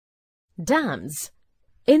Dams.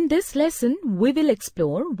 In this lesson, we will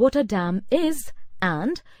explore what a dam is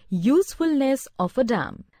and usefulness of a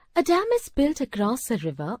dam. A dam is built across a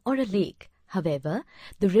river or a lake. However,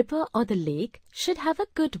 the river or the lake should have a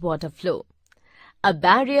good water flow. A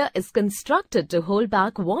barrier is constructed to hold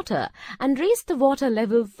back water and raise the water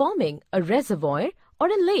level, forming a reservoir or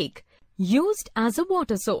a lake used as a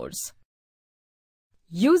water source.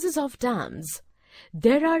 Uses of dams.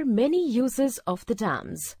 There are many uses of the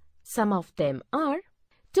dams. Some of them are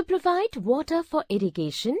to provide water for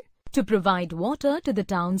irrigation, to provide water to the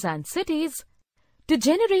towns and cities, to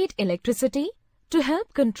generate electricity, to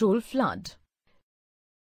help control flood.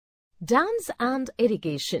 Dams and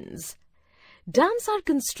irrigations. Dams are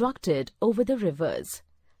constructed over the rivers.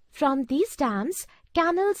 From these dams,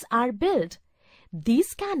 canals are built.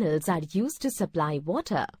 These canals are used to supply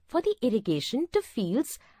water for the irrigation to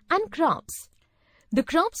fields and crops. The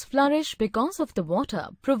crops flourish because of the water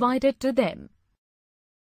provided to them.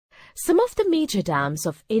 Some of the major dams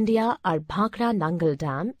of India are Bhakra Nangal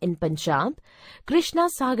Dam in Punjab, Krishna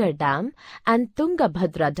Sagar Dam and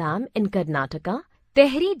Tungabhadra Dam in Karnataka,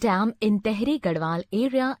 Tehri Dam in Tehri Garhwal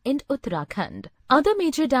area in Uttarakhand. Other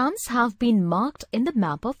major dams have been marked in the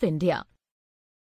map of India.